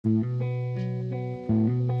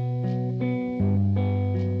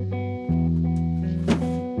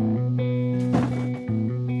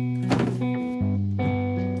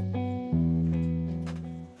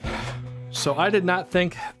So I did not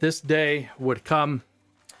think this day would come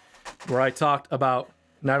where I talked about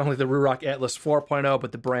not only the Ruroc Atlas 4.0,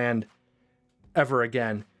 but the brand ever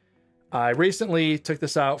again. I recently took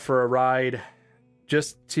this out for a ride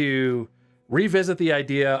just to revisit the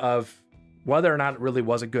idea of whether or not it really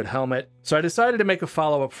was a good helmet. So I decided to make a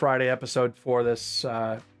follow-up Friday episode for this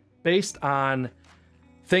based on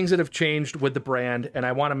things that have changed with the brand, and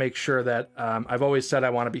I want to make sure that I've always said I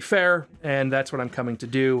want to be fair, and that's what I'm coming to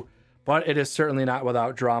do. But it is certainly not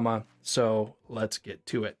without drama, so let's get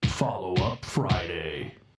to it. Follow-up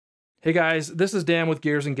Friday. Hey guys, this is Dan with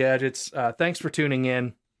Gears and Gadgets. Thanks for tuning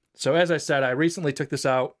in. So as I said, I recently took this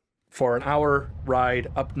out for an hour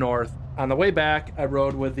ride up north. On the way back, I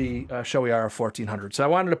rode with the Shoei RF1400. So I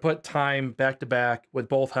wanted to put time back to back with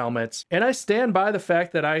both helmets. And I stand by the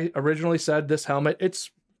fact that I originally said this helmet, it's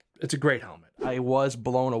a great helmet. I was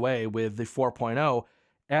blown away with the 4.0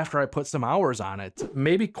 after I put some hours on it.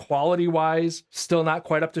 Maybe quality-wise, still not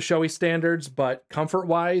quite up to Shoei standards, but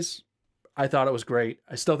comfort-wise, I thought it was great.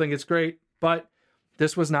 I still think it's great, but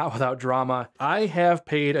this was not without drama. I have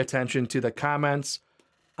paid attention to the comments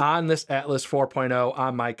on this Atlas 4.0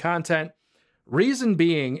 on my content. Reason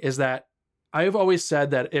being is that I've always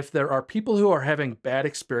said that if there are people who are having bad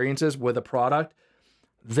experiences with a product,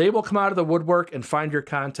 they will come out of the woodwork and find your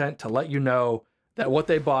content to let you know that what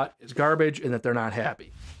they bought is garbage and that they're not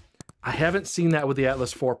happy. I haven't seen that with the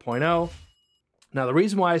Atlas 4.0. Now, the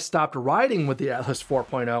reason why I stopped riding with the Atlas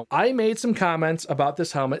 4.0, I made some comments about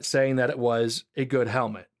this helmet saying that it was a good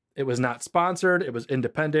helmet. It was not sponsored. It was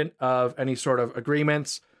independent of any sort of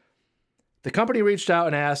agreements. The company reached out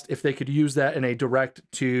and asked if they could use that in a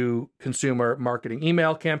direct-to-consumer marketing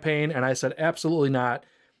email campaign, and I said absolutely not,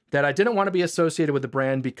 that I didn't want to be associated with the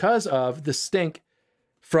brand because of the stink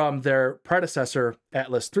from their predecessor,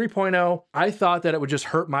 Atlas 3.0. I thought that it would just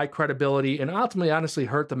hurt my credibility and ultimately, honestly,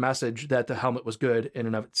 hurt the message that the helmet was good in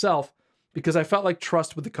and of itself, because I felt like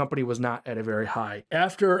trust with the company was not at a very high.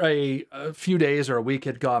 After a few days or a week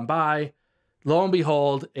had gone by, lo and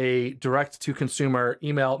behold, a direct-to-consumer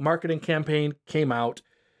email marketing campaign came out,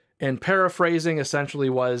 and paraphrasing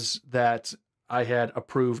essentially was that I had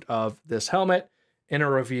approved of this helmet in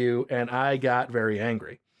a review, and I got very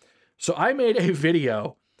angry. So I made a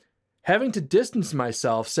video having to distance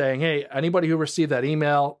myself, saying, hey, anybody who received that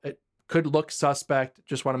email, it could look suspect.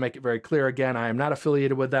 Just want to make it very clear again, I am not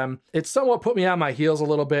affiliated with them. It somewhat put me on my heels a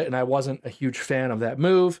little bit, and I wasn't a huge fan of that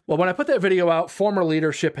move. Well, when I put that video out, former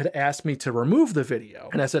leadership had asked me to remove the video.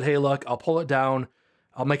 And I said, hey, look, I'll pull it down.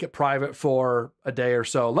 I'll make it private for a day or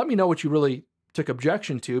so. Let me know what you really took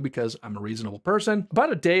objection to, because I'm a reasonable person.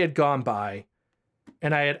 About a day had gone by,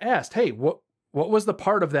 and I had asked, hey, what was the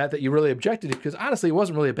part of that you really objected to? Because honestly, it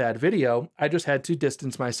wasn't really a bad video. I just had to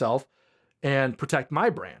distance myself and protect my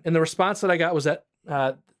brand. And the response that I got was that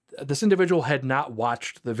this individual had not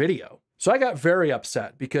watched the video. So I got very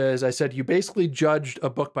upset because I said, you basically judged a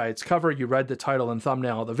book by its cover. You read the title and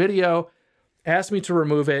thumbnail of the video, asked me to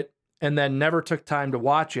remove it, and then never took time to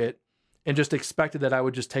watch it and just expected that I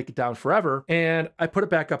would just take it down forever. And I put it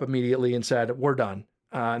back up immediately and said, we're done.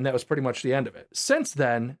 And that was pretty much the end of it. Since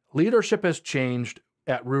then, leadership has changed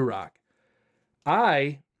at Ruroc.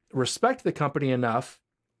 I respect the company enough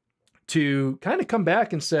to kind of come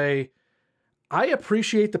back and say, I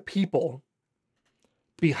appreciate the people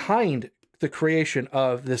behind the creation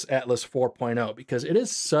of this Atlas 4.0, because it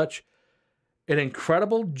is such an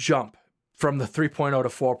incredible jump from the 3.0 to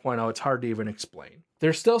 4.0. It's hard to even explain.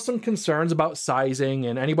 There's still some concerns about sizing,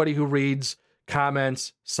 and anybody who reads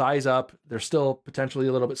comments, size up, they're still potentially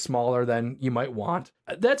a little bit smaller than you might want.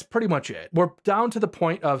 That's pretty much it. We're down to the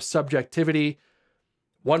point of subjectivity.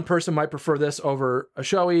 One person might prefer this over a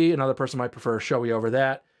Shoei, another person might prefer a Shoei over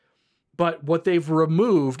that. But what they've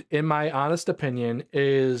removed, in my honest opinion,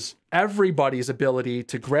 is everybody's ability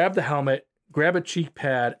to grab the helmet, grab a cheek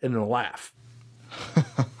pad, and laugh.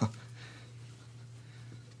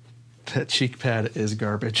 That cheek pad is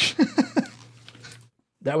garbage.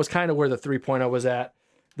 That was kind of where the 3.0 was at.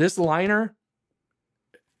 This liner,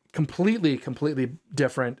 completely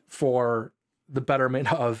different for the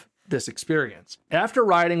betterment of this experience. After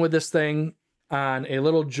riding with this thing on a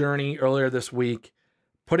little journey earlier this week,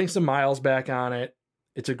 putting some miles back on it,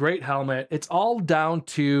 it's a great helmet. It's all down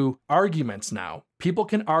to arguments now. People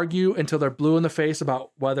can argue until they're blue in the face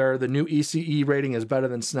about whether the new ECE rating is better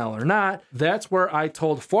than Snell or not. That's where I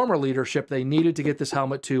told former leadership they needed to get this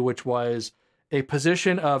helmet to, which was a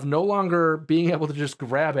position of no longer being able to just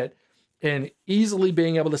grab it and easily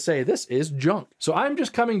being able to say, this is junk. So I'm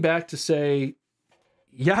just coming back to say,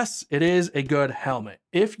 yes, it is a good helmet.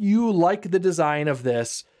 If you like the design of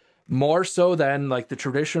this, more so than like the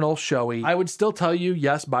traditional Shoei. I would still tell you,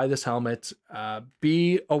 yes, buy this helmet.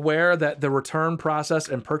 Be aware that the return process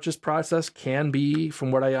and purchase process can be,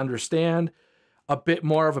 from what I understand, a bit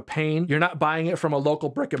more of a pain. You're not buying it from a local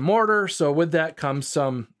brick and mortar, so with that comes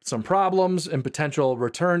some problems and potential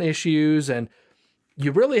return issues, and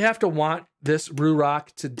you really have to want this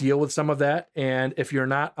Ruroc to deal with some of that. And if you're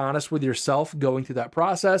not honest with yourself going through that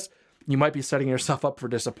process, you might be setting yourself up for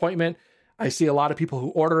disappointment. I see a lot of people who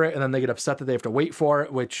order it and then they get upset that they have to wait for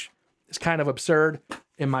it, which is kind of absurd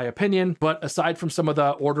in my opinion. But aside from some of the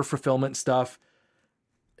order fulfillment stuff,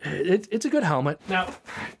 it's a good helmet. Now,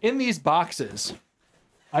 in these boxes,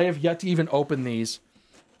 I have yet to even open these.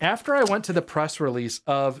 After I went to the press release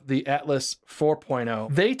of the Atlas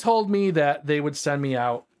 4.0, they told me that they would send me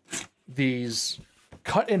out these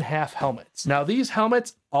cut-in-half helmets. Now, these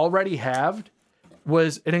helmets already halved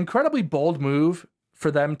was an incredibly bold move for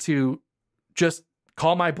them to just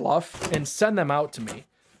call my bluff and send them out to me.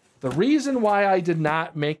 The reason why I did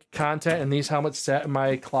not make content and these helmets sat in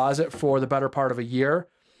my closet for the better part of a year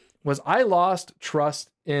was I lost trust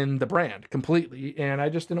in the brand completely, and I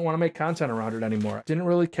just didn't want to make content around it anymore. Didn't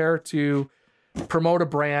really care to promote a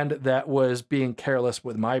brand that was being careless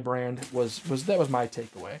with my brand. That was my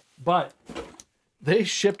takeaway. But they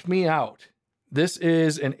shipped me out. This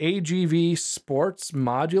is an AGV Sports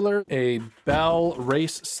Modular, a Bell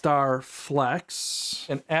Race Star Flex,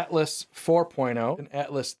 an Atlas 4.0, an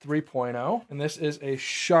Atlas 3.0, and this is a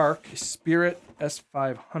Shark Spirit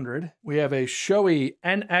S500. We have a Shoei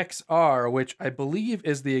NXR, which I believe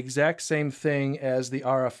is the exact same thing as the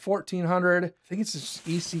RF 1400. I think it's just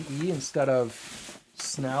ECE instead of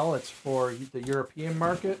Snell. It's for the European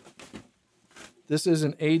market. This is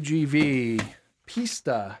an AGV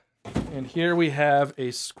Pista. And here we have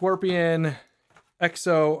a Scorpion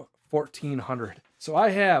XO 1400. So I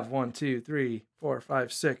have 1, 2, 3, 4,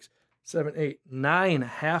 5, 6, 7, 8, 9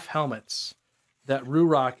 half helmets that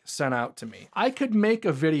Ruroc sent out to me. I could make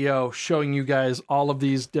a video showing you guys all of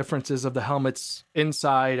these differences of the helmets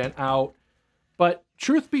inside and out, but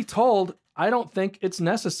truth be told, I don't think it's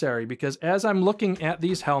necessary, because as I'm looking at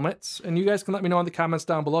these helmets, and you guys can let me know in the comments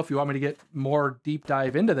down below if you want me to get more deep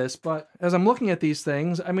dive into this, but as I'm looking at these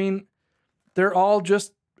things, I mean, they're all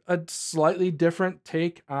just a slightly different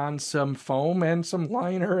take on some foam and some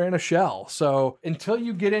liner and a shell. So until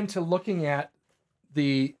you get into looking at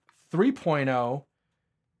the 3.0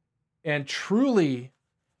 and truly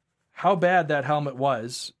how bad that helmet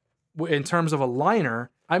was in terms of a liner,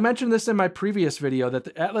 I mentioned this in my previous video that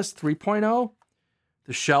the Atlas 3.0,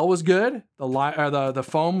 the shell was good, the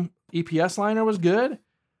foam EPS liner was good,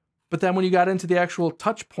 but then when you got into the actual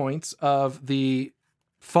touch points of the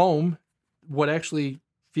foam, what actually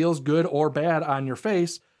feels good or bad on your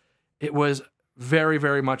face, it was very,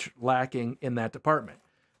 very much lacking in that department.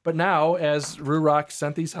 But now, as Ruroc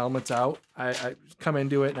sent these helmets out, I come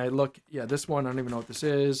into it and I look, yeah, this one, I don't even know what this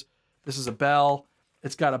is. This is a Bell.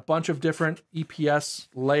 It's got a bunch of different EPS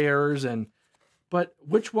layers, but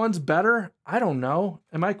which one's better? I don't know.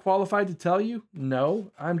 Am I qualified to tell you?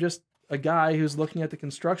 No. I'm just a guy who's looking at the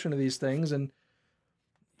construction of these things, and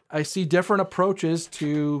I see different approaches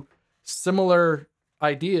to similar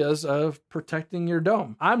ideas of protecting your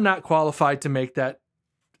dome. I'm not qualified to make that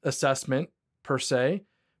assessment per se,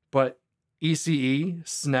 but ECE,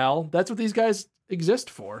 Snell, that's what these guys exist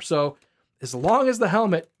for. So as long as the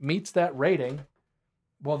helmet meets that rating,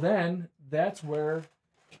 well, then that's where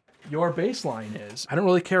your baseline is. I don't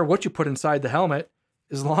really care what you put inside the helmet,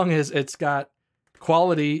 as long as it's got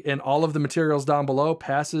quality and all of the materials down below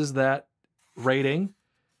passes that rating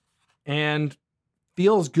and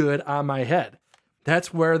feels good on my head.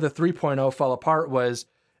 That's where the 3.0 fell apart, was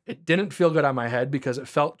it didn't feel good on my head because it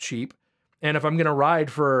felt cheap. And if I'm going to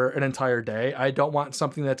ride for an entire day, I don't want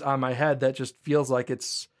something that's on my head that just feels like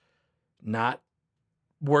it's not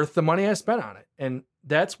worth the money I spent on it. And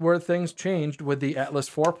that's where things changed with the Atlas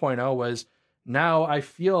 4.0, was now I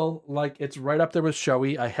feel like it's right up there with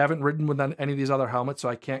Shoei. I haven't ridden with any of these other helmets, so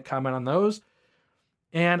I can't comment on those.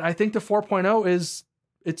 And I think the 4.0 is,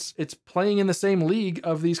 it's playing in the same league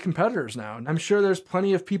of these competitors now. And I'm sure there's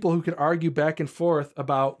plenty of people who could argue back and forth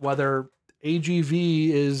about whether AGV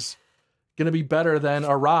is going to be better than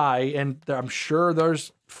Arai. And I'm sure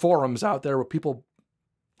there's forums out there where people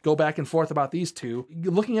go back and forth about these two.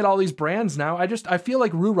 Looking at all these brands now, I feel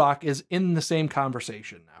like Ruroc is in the same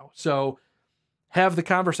conversation now. So have the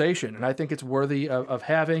conversation, and I think it's worthy of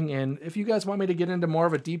having. And if you guys want me to get into more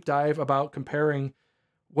of a deep dive about comparing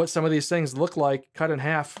what some of these things look like cut in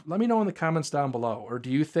half, let me know in the comments down below. Or do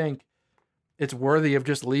you think it's worthy of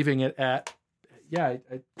just leaving it at, yeah,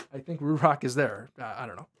 I think Ruroc is there. I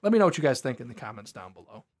don't know. Let me know what you guys think in the comments down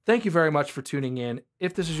below. Thank you very much for tuning in.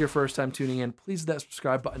 If this is your first time tuning in, please hit that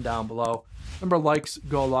subscribe button down below. Remember, likes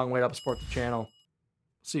go a long way to help support the channel.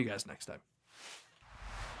 See you guys next time.